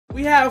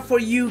We have for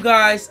you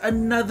guys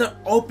another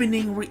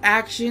opening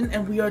reaction,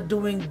 and we are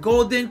doing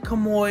Golden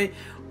Kamuy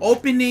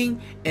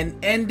opening and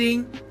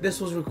ending. This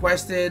was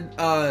requested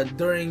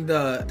during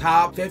the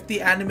top 50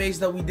 animes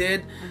that we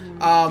did.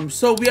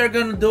 So we are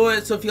gonna do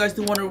it. So if you guys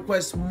do want to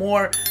request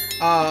more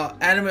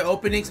anime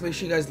openings, make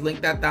sure you guys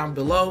link that down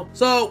below.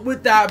 So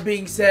with that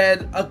being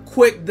said, a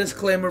quick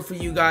disclaimer for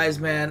you guys,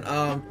 man.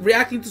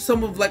 Reacting to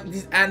some of like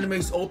these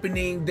animes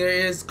opening, there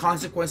is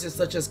consequences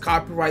such as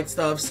copyright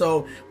stuff.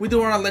 So we do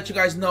want to let you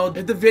guys know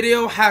if the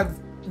video have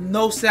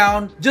no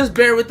sound, just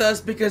bear with us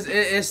because it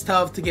is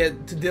tough to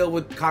deal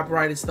with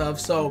copyrighted stuff.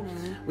 So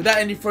without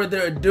any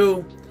further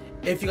ado,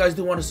 if you guys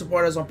do want to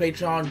support us on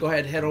Patreon, go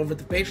ahead, head over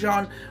to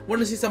Patreon. Want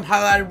to see some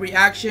highlighted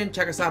reaction,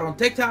 check us out on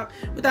TikTok.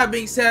 With that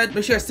being said,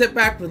 make sure you sit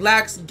back,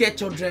 relax, get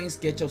your drinks,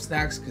 get your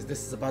snacks, because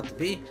this is about to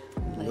be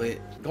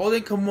lit.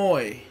 Golden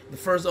Kamuy, the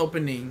first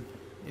opening.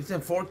 It's in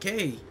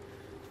 4K.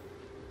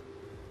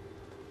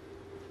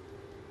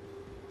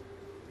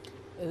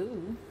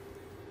 Ooh.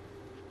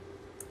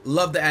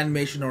 Love the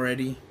animation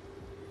already.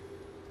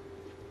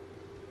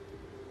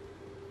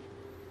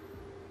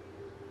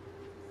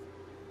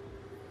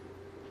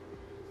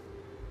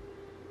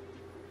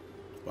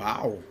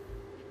 Wow.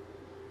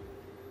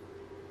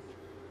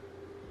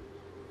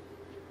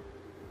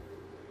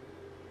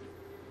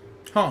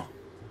 Huh.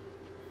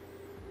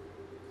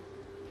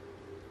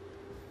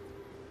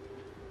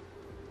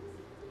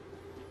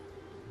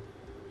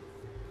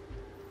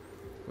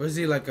 Was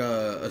he like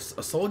a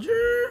soldier?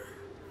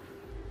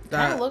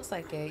 Kind of looks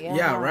like it, yeah.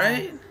 Yeah,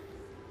 right?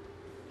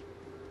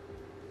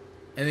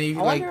 And then you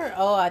I like... wonder,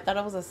 oh, I thought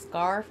it was a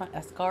scar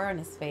on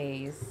his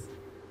face.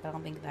 I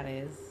don't think that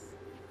is.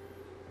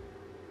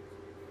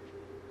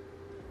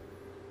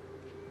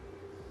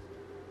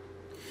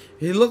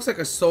 He looks like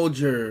a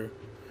soldier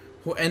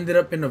who ended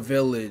up in a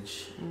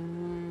village.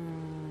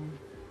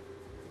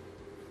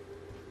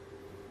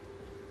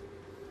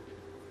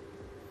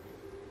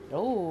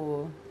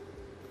 Oh.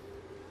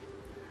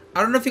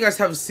 I don't know if you guys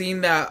have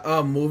seen that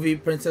movie,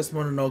 Princess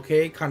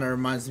Mononoke. Kind of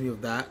reminds me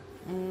of that.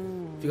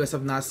 If you guys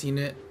have not seen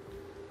it.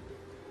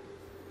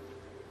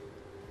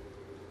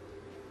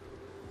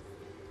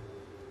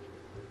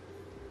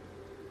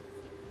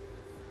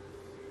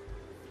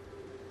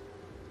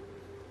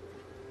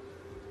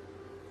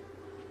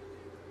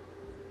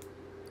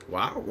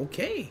 Wow,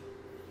 okay.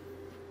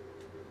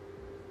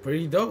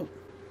 Pretty dope.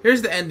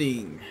 Here's the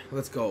ending.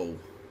 Let's go.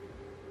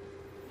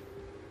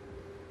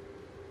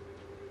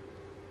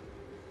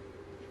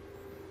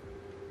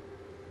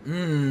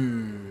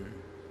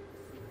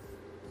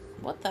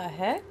 What the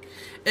heck?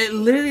 It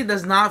literally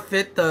does not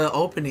fit the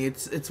opening.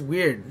 It's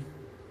weird.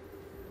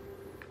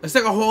 It's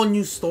like a whole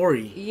new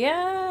story.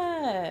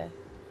 Yeah.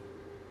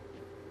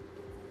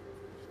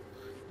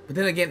 But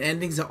then again,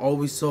 endings are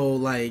always so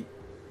like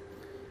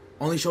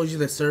only shows you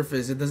the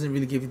surface. It doesn't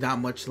really give you that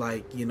much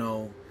like, you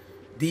know,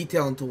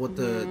 detail into what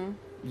the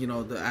you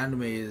know, the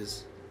anime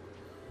is.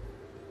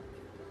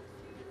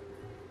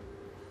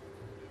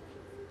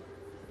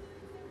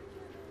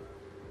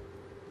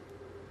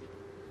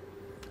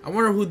 I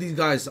wonder who these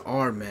guys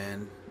are,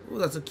 man. Oh,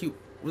 that's a cute...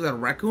 Was that a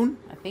raccoon?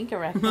 I think a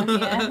raccoon,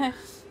 yeah.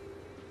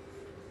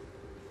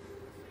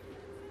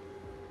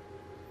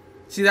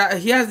 See that?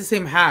 He has the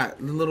same hat.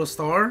 The little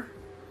star.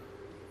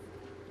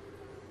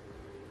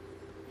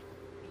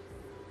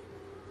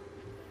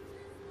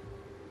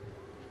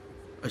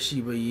 A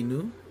Shiba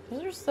Inu.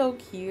 Those are so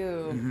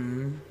cute.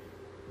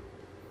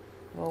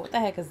 Well, what the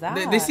heck is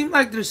that? They seem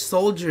like they're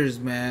soldiers,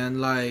 man.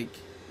 Like...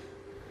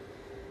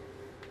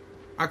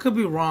 I could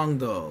be wrong,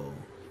 though.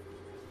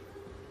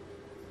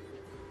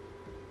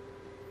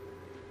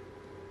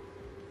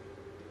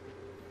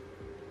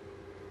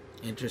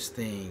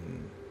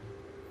 Interesting.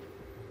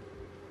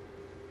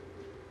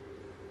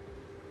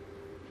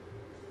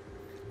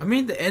 I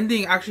mean, the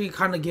ending actually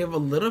kind of gave a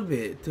little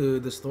bit to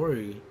the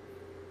story,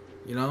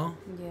 you know?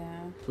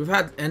 Yeah. We've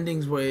had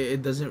endings where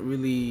it doesn't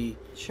really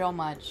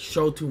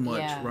show too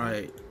much, yeah.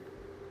 Right?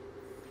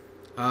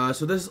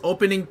 So this is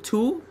opening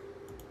 2.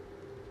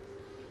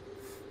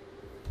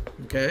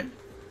 Okay.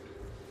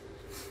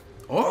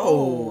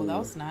 Oh, that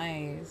was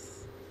nice.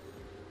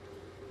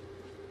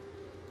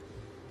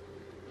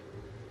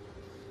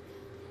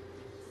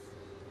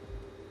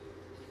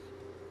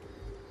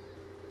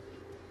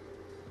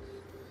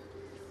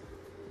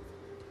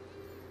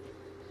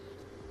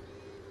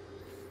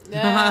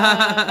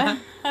 Yeah.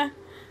 Oh,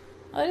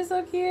 it's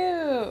so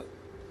cute.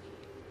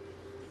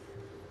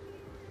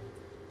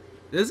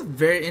 This is a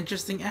very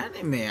interesting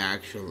anime,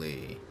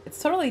 actually.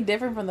 It's totally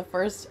different from the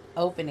first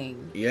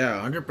opening.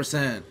 Yeah,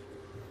 100%.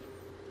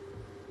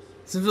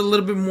 Seems a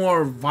little bit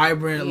more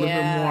vibrant, a little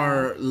bit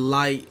more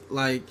light.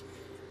 Like,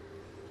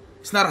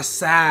 it's not a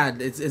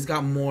sad. It's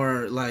got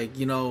more, like,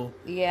 you know,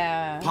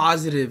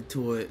 positive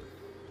to it.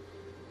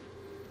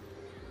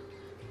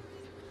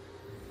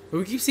 But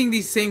we keep seeing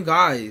these same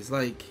guys,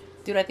 like...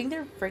 Dude, I think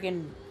they're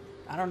freaking...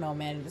 I don't know,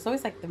 man. It's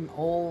always like them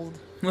old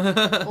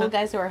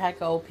guys who are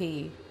hecka OP.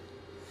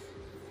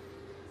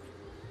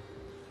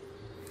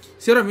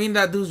 See what I mean?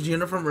 That dude's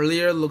uniform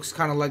earlier looks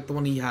kind of like the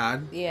one he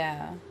had.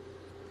 Yeah.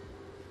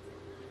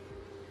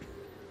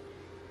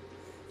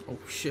 Oh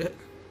shit!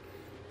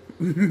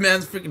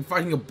 Man's freaking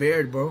fighting a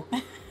bear, bro.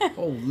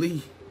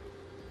 Holy.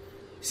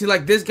 See,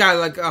 like this guy,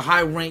 like a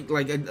high rank,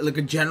 like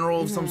a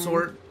general of some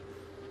sort.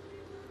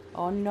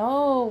 Oh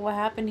no! What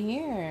happened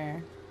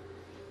here?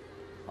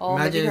 Oh,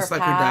 Imagine maybe it's her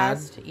like her dad.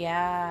 past.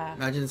 Yeah.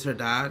 Imagine it's her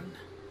dad.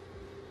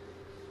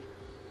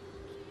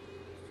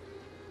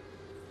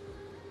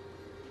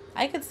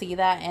 I could see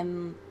that,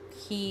 and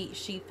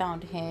she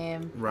found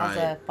him as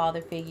a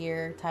father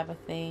figure type of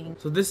thing.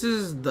 So this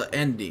is the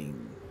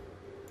ending.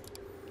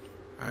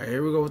 All right,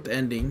 here we go with the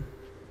ending.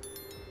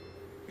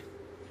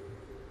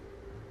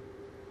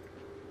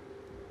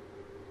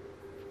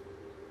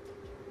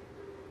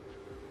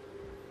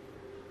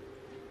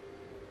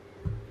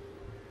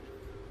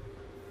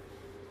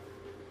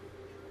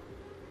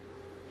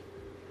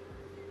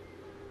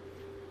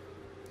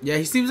 Yeah,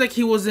 he seems like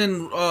he was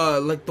in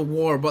like the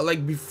war, but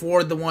like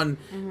before the one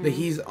that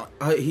he's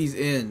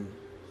in.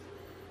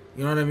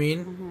 You know what I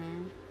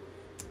mean?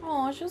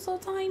 Oh, she's so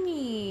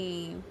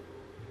tiny.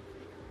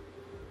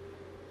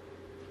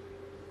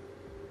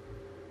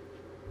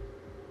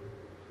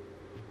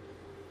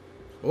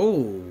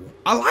 Oh,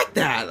 I like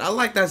that. I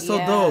like that. So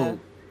dope.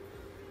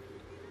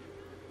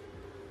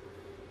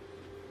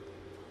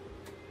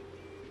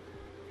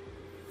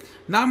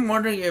 Now I'm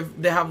wondering if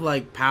they have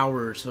like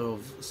powers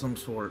of some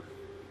sort.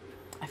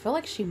 I feel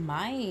like she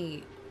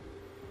might.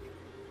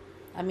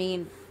 I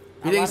mean,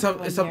 you think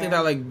it's something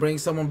that like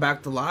brings someone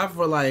back to life,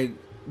 or like,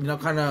 you know,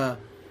 kind of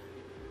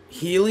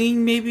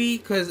healing maybe?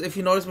 Because if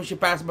you notice when she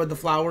passed by the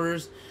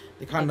flowers,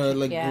 they kind of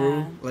like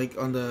grew like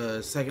on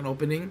the second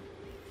opening.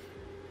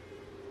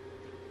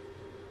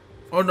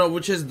 Oh no,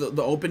 which is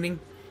the opening?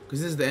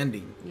 Because this is the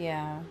ending.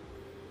 Yeah.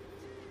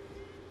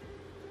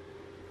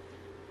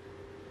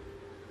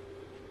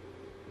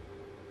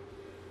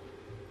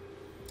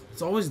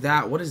 It's always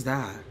that. What is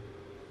that?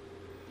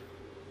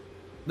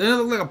 Doesn't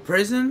it look like a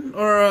prison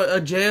or a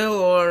jail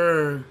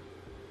or?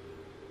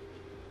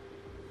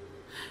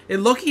 It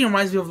low-key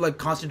reminds me of like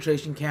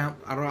concentration camp.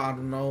 I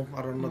don't know.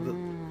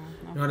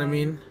 You know what I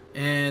mean?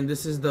 And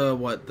this is the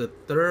what? The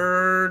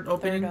third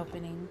opening. Third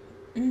opening.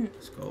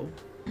 Let's go.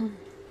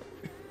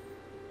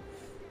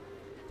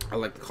 I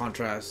like the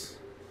contrast,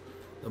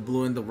 the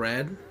blue and the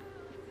red.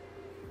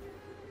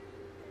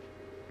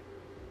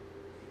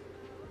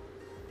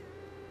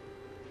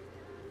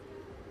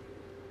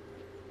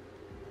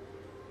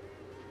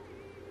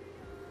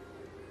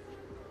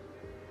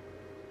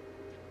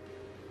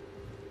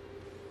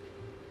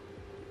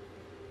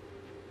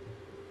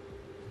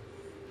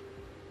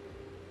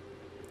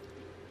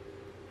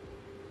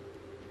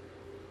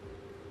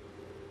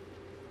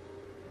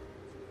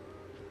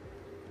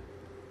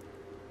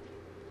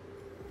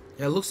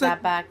 Yeah, it looks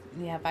that like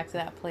back to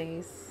that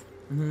place.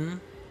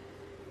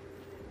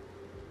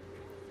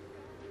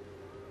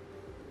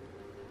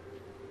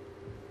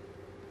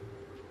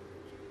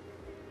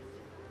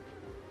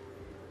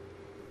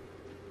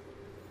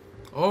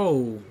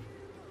 Oh.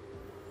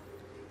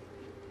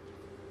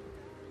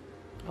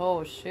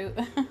 Oh shoot.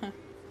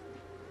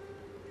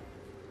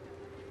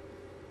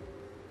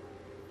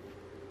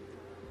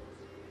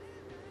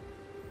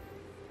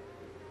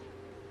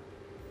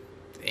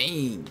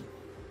 Dang.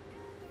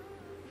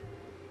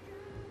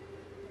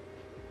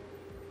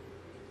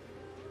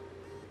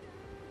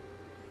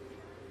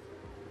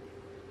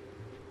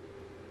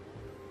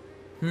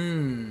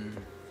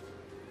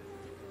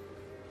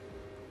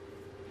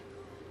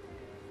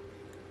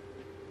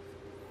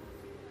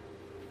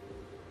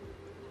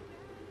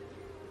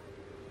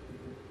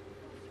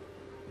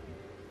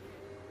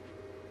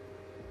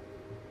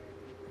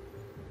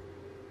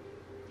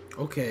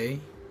 Okay.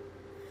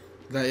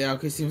 That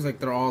okay, seems like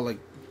they're all like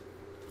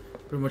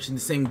pretty much in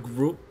the same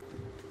group.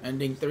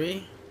 Ending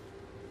 3.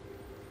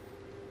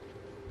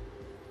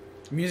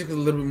 Music is a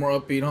little bit more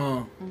upbeat,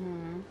 huh?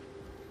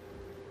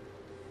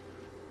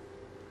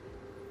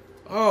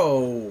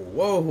 Oh,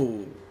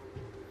 whoa.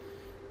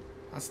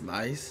 That's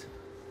nice.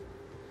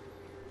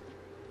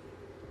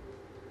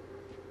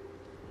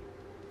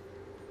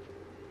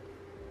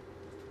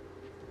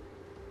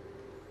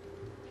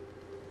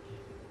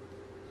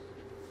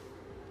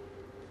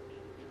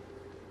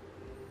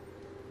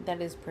 That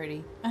is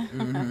pretty.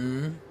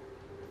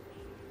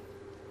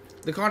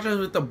 The contrast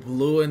with the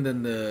blue and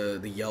then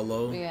the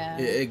yellow. Yeah.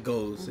 It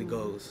goes. It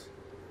goes.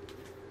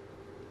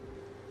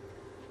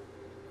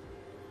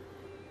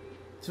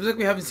 Seems like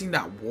we haven't seen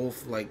that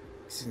wolf like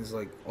since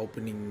like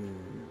opening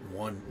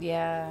 1.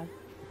 Yeah.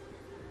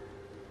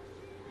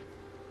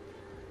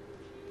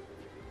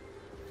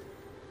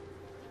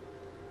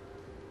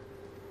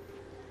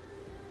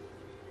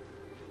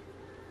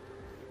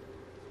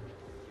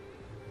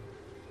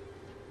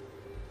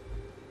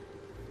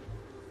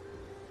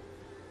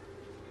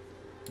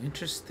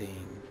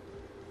 Interesting.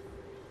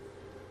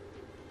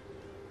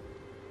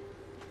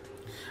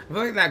 I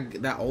feel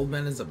like that old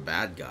man is a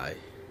bad guy.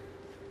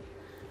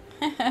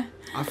 I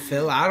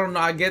don't know,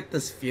 I get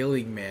this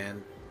feeling,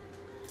 man.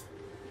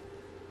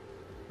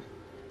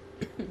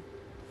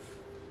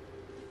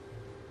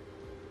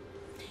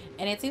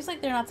 And it seems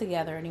like they're not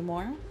together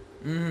anymore.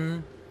 Mm-hmm.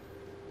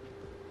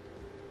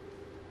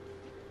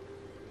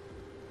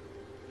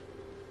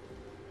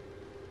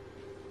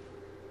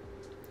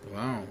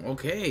 Wow.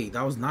 Okay,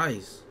 that was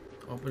nice.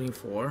 Opening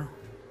 4.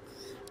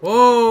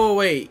 Oh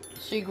wait.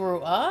 She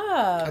grew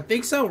up. I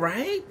think so,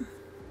 right?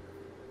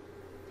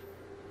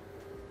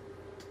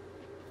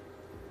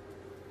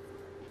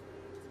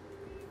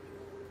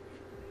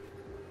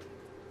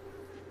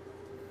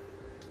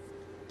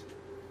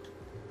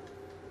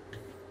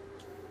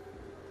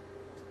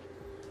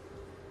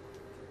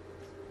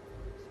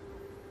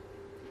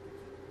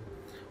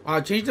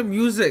 Change the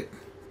music.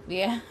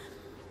 Yeah.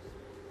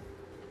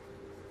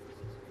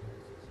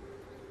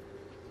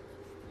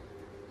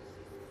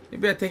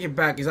 Maybe I take it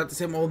back. He's not the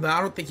same old man.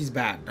 I don't think he's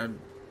bad.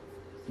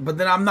 But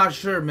then I'm not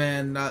sure,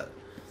 man.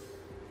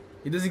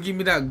 He doesn't give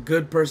me that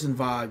good person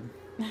vibe.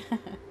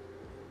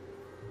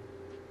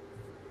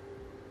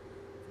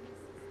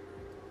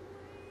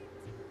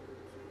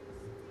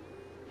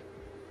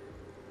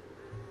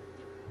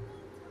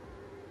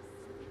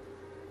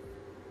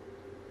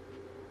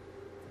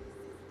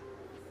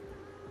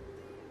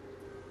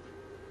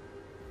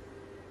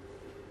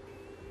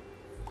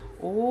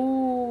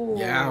 Oh.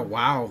 Yeah,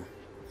 wow.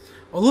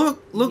 Oh,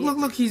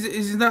 look.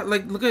 He's not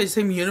like, look at his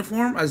same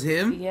uniform as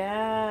him.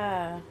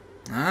 Yeah.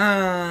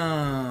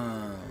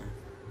 Ah.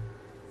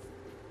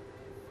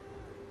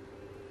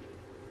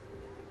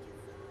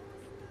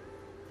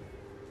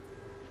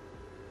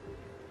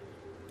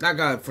 That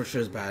guy for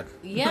sure is bad.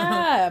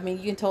 Yeah. I mean,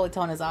 you can totally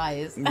tell in his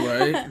eyes.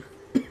 Right.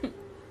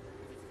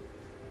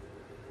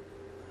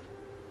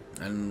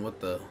 And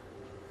what the...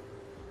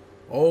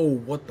 Oh,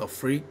 what the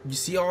freak? You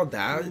see all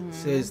that? It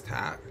says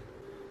that.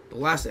 The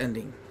last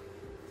ending.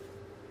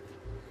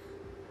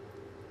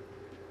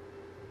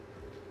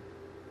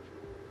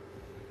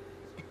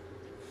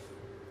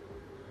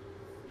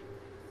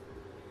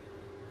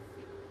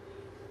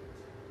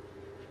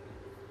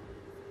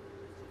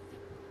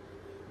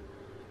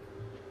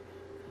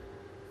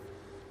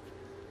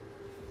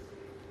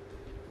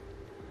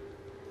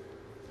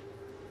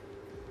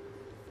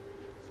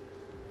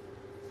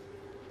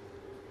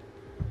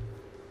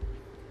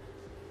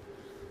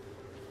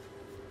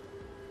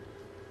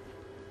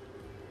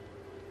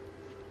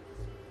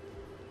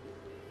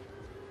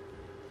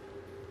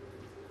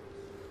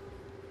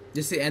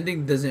 Just the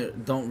ending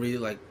don't really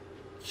like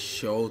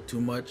show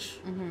too much.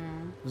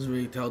 Doesn't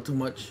really tell too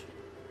much.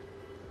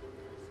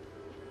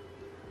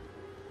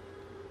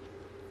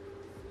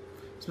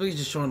 It's really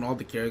just showing all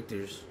the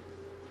characters.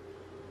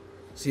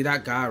 See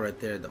that guy right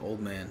there, the old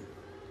man.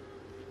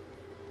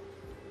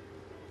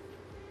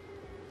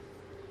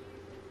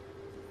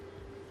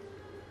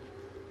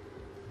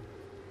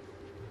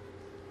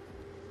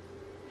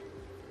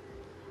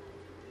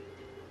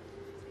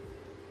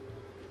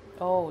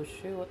 Oh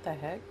shoot, what the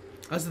heck?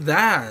 That's the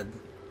dad.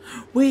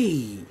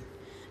 Wait.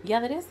 Yeah,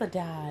 that is the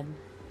dad.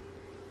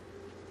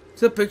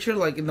 It's a picture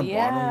like in the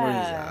bottom where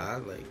he's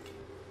at. Like,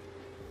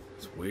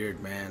 it's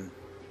weird, man.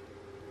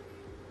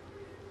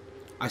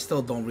 I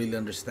still don't really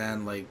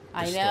understand like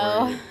the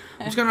story.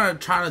 I'm just kind of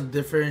trying to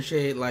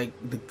differentiate like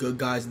the good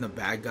guys and the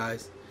bad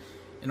guys.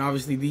 And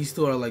obviously these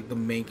two are like the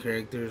main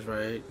characters,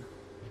 right?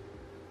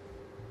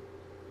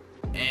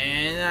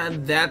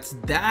 And that's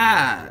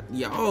that.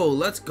 Yo,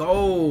 let's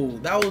go.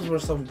 That were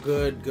some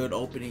good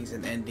openings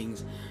and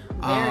endings.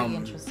 Very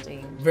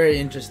interesting. Very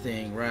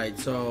interesting, right?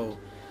 So,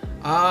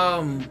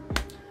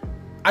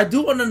 I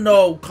do want to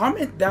know,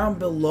 comment down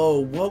below,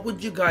 what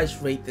would you guys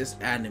rate this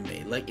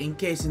anime? Like, in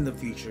case in the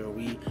future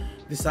we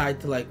decide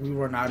to, like, we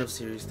run out of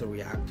series to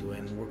react to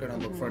and we're gonna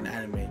look for an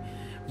anime.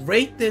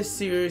 Rate this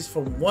series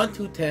from 1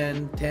 to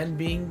 10, 10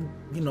 being,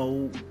 you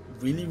know,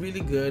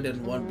 really good,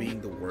 and 1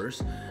 being the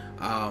worst.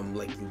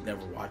 Like you'd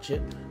never watch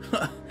it.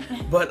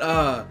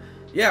 But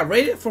yeah,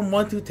 rate it from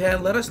 1 to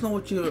 10. Let us know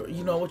what you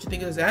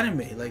think of this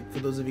anime, like for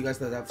those of you guys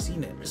that have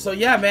seen it. So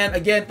yeah, man,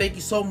 again, thank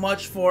you so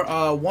much for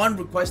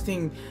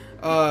requesting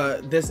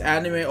this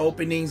anime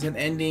openings and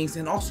endings,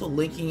 and also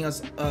linking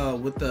us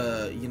with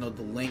the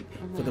the link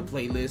for the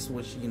playlist,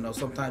 which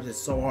sometimes it's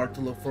so hard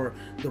to look for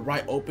the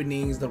right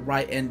openings, the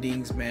right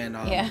endings, man.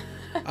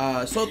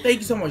 So thank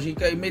you so much. You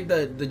made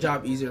the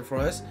job easier for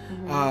us.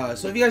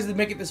 So if you guys did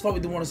make it this far, we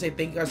do want to say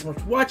thank you guys so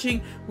much for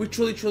watching. We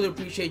truly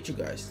appreciate you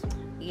guys.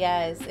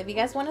 Yes, if you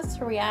guys want us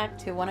to react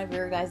to one of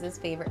your guys'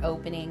 favorite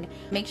opening,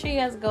 make sure you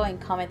guys go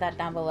and comment that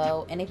down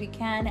below. And if you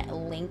can,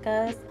 link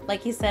us.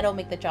 Like he said, it'll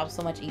make the job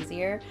so much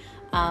easier.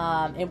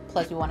 And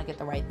plus we want to get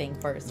the right thing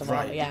first of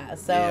all. Yeah,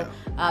 so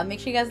make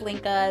sure you guys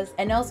link us.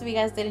 And also, if you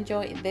guys did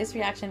enjoy this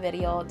reaction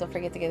video, don't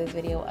forget to give this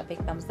video a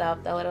big thumbs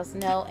up. That'll let us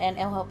know and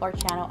it'll help our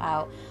channel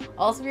out.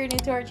 Also, if you're new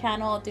to our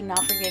channel, do not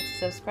forget to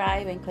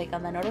subscribe and click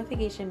on the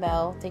notification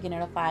bell to get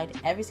notified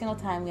every single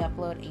time we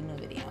upload a new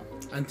video.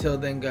 Until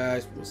then,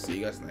 guys, we'll see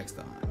you guys next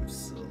time.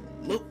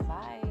 Salute.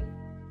 Bye.